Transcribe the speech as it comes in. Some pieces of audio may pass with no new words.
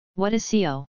What is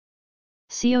SEO?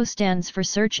 SEO stands for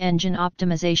Search Engine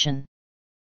Optimization.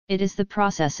 It is the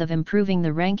process of improving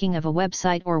the ranking of a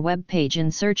website or web page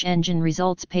in search engine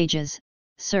results pages,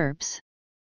 SERPs.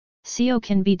 SEO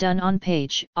can be done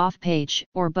on-page, off-page,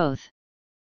 or both.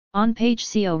 On-page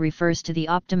SEO refers to the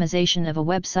optimization of a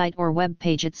website or web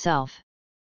page itself.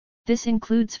 This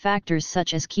includes factors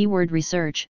such as keyword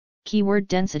research, keyword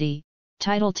density,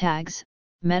 title tags,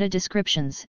 meta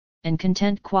descriptions, and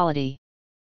content quality.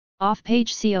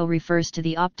 Off-page SEO refers to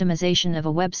the optimization of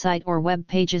a website or web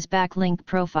page's backlink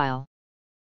profile.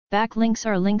 Backlinks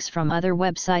are links from other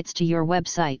websites to your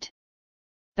website.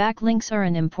 Backlinks are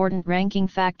an important ranking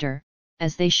factor,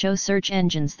 as they show search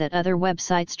engines that other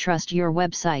websites trust your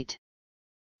website.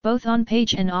 Both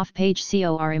on-page and off-page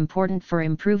SEO are important for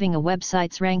improving a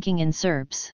website's ranking in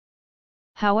SERPs.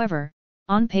 However,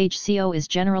 on-page SEO is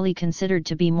generally considered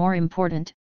to be more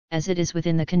important, as it is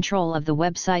within the control of the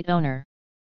website owner.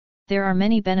 There are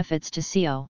many benefits to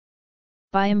SEO.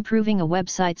 By improving a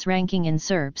website's ranking in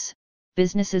SERPs,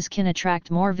 businesses can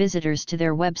attract more visitors to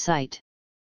their website.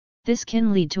 This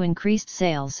can lead to increased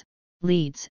sales,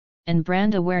 leads, and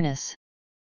brand awareness.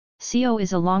 SEO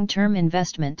is a long-term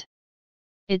investment.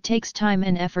 It takes time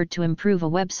and effort to improve a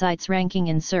website's ranking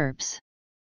in SERPs.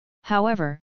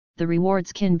 However, the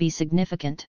rewards can be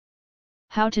significant.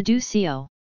 How to do SEO?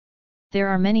 There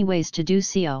are many ways to do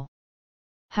SEO.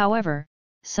 However,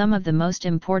 some of the most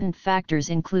important factors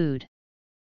include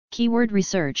keyword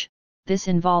research. This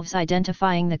involves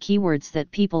identifying the keywords that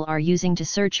people are using to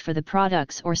search for the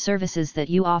products or services that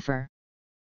you offer.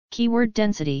 Keyword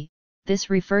density. This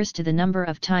refers to the number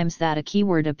of times that a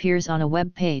keyword appears on a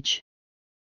web page.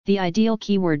 The ideal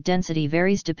keyword density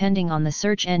varies depending on the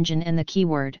search engine and the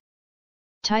keyword.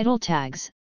 Title tags.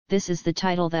 This is the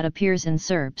title that appears in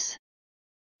SERPs.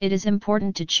 It is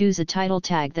important to choose a title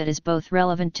tag that is both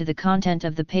relevant to the content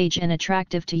of the page and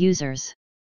attractive to users.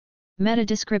 Meta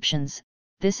descriptions.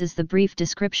 This is the brief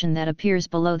description that appears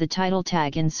below the title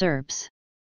tag in SERPs.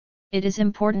 It is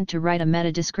important to write a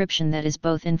meta description that is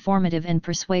both informative and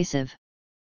persuasive.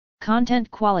 Content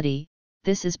quality.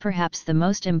 This is perhaps the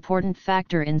most important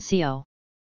factor in SEO.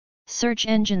 Search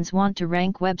engines want to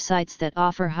rank websites that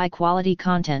offer high-quality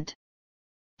content.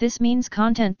 This means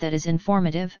content that is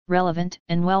informative, relevant,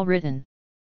 and well-written.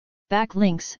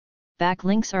 Backlinks.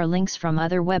 Backlinks are links from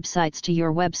other websites to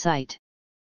your website.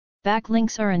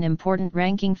 Backlinks are an important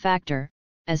ranking factor,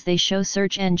 as they show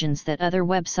search engines that other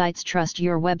websites trust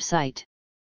your website.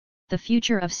 The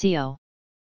future of SEO.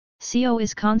 SEO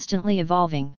is constantly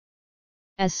evolving.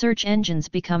 As search engines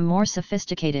become more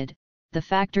sophisticated, the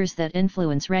factors that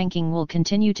influence ranking will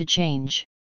continue to change.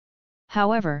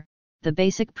 However, the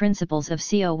basic principles of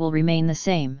SEO will remain the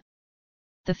same.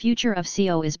 The future of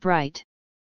SEO is bright.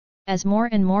 As more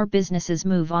and more businesses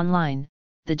move online,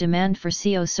 the demand for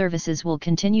SEO services will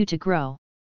continue to grow.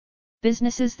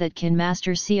 Businesses that can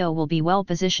master SEO will be well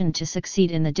positioned to succeed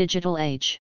in the digital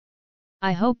age.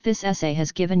 I hope this essay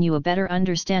has given you a better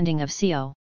understanding of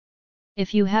SEO.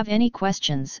 If you have any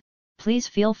questions, please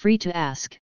feel free to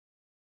ask.